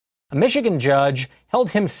A Michigan judge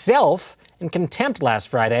held himself in contempt last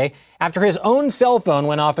Friday after his own cell phone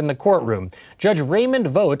went off in the courtroom. Judge Raymond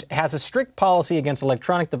Vogt has a strict policy against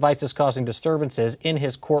electronic devices causing disturbances in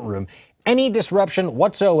his courtroom. Any disruption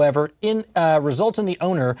whatsoever results in the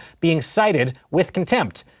owner being cited with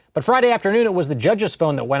contempt. But Friday afternoon, it was the judge's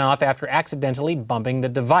phone that went off after accidentally bumping the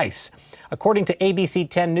device. According to ABC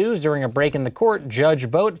 10 News, during a break in the court, Judge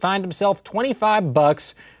Vogt fined himself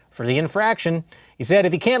 $25 for the infraction. He said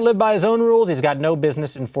if he can't live by his own rules, he's got no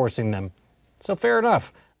business enforcing them. So fair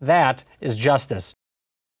enough. That is justice.